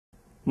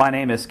My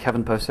name is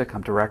Kevin Bocek.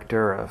 I'm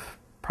Director of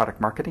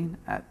Product Marketing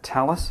at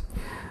Thales.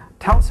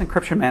 Thales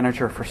Encryption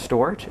Manager for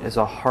storage is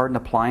a hardened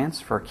appliance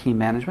for key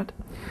management.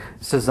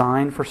 It's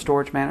designed for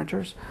storage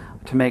managers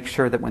to make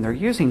sure that when they're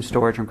using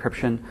storage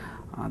encryption,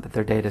 that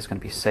their data is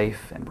going to be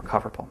safe and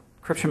recoverable.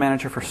 Encryption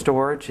Manager for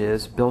storage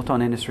is built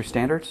on industry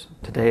standards.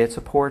 Today it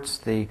supports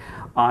the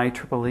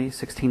IEEE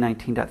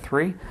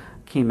 1619.3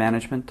 key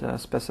management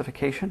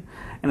specification.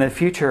 In the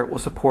future, it will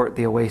support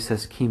the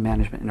OASIS Key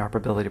Management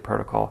Interoperability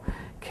Protocol,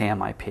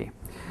 KMIP.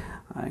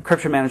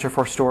 Encryption Manager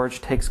for storage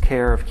takes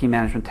care of key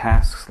management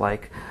tasks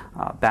like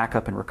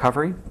backup and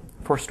recovery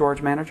for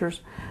storage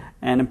managers.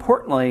 And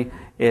importantly,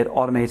 it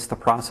automates the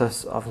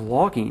process of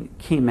logging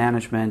key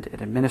management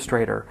and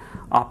administrator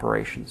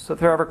operations. So if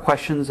there are ever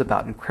questions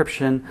about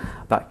encryption,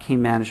 about key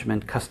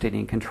management, custody,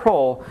 and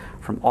control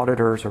from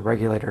auditors or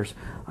regulators,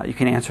 you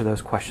can answer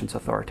those questions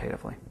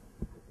authoritatively.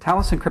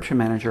 Thales Encryption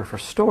Manager for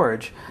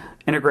storage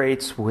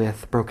integrates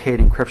with Brocade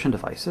encryption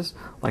devices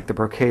like the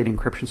Brocade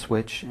Encryption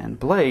Switch and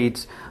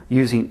blades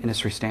using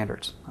industry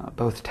standards.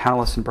 Both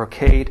Thales and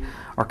Brocade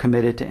are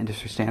committed to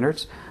industry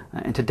standards,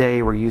 and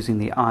today we're using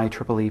the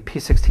IEEE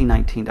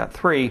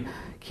P1619.3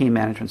 key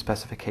management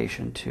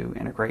specification to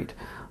integrate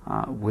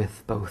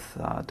with both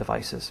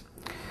devices.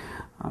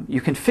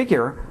 You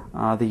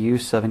configure the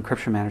use of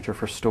Encryption Manager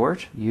for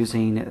storage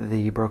using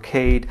the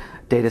Brocade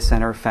Data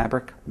Center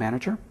Fabric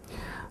Manager.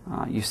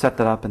 You set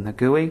that up in the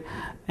GUI,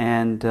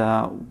 and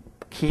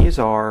keys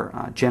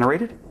are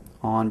generated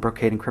on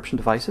Brocade encryption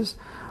devices.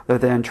 They're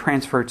then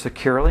transferred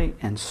securely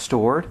and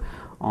stored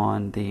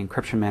on the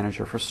Encryption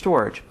Manager for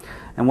storage.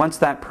 And once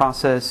that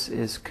process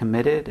is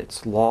committed,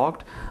 it's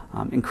logged,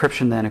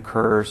 encryption then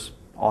occurs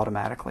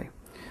automatically.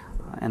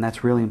 And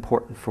that's really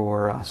important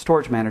for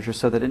storage managers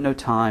so that at no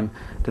time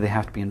do they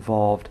have to be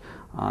involved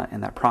in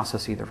that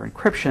process either for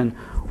encryption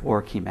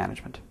or key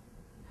management.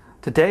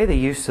 Today, the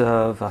use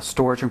of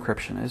storage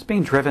encryption is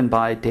being driven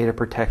by data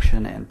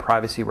protection and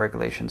privacy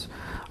regulations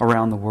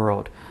around the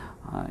world.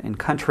 In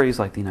countries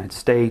like the United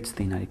States,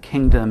 the United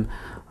Kingdom,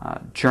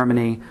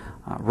 Germany,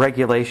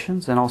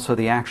 regulations and also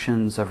the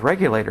actions of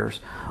regulators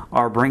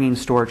are bringing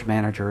storage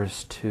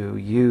managers to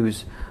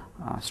use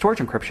storage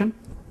encryption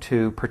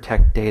to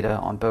protect data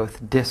on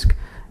both disk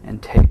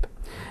and tape.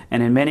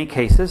 And in many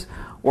cases,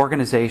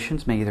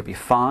 organizations may either be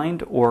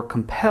fined or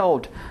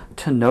compelled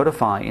to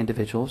notify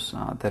individuals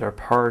that are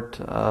part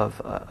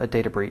of a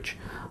data breach.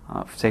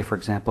 Say, for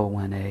example,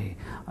 when a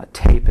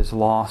tape is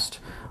lost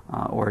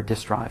or a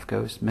disk drive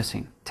goes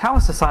missing.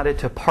 Thales decided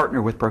to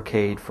partner with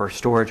Brocade for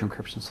storage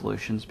encryption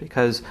solutions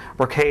because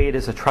Brocade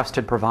is a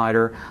trusted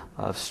provider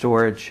of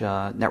storage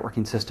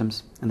networking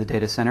systems in the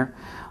data center.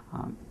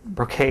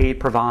 Brocade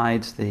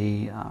provides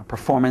the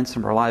performance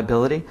and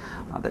reliability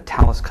that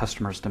Thales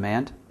customers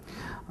demand.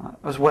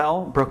 As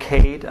well,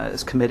 Brocade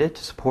is committed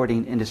to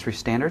supporting industry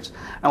standards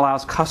and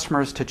allows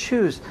customers to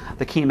choose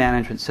the key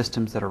management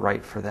systems that are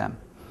right for them.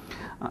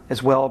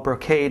 As well,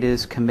 Brocade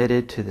is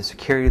committed to the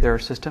security of their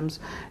systems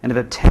and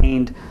have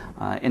obtained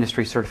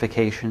industry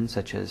certifications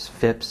such as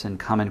FIPS and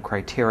Common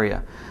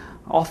Criteria,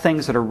 all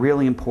things that are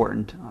really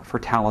important for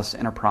Thales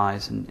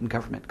enterprise and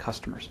government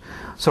customers.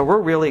 So we're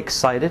really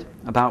excited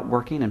about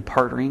working and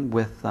partnering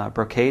with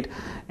Brocade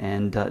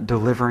and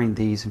delivering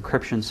these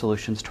encryption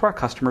solutions to our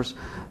customers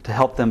to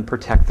help them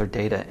protect their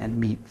data and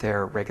meet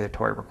their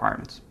regulatory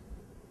requirements.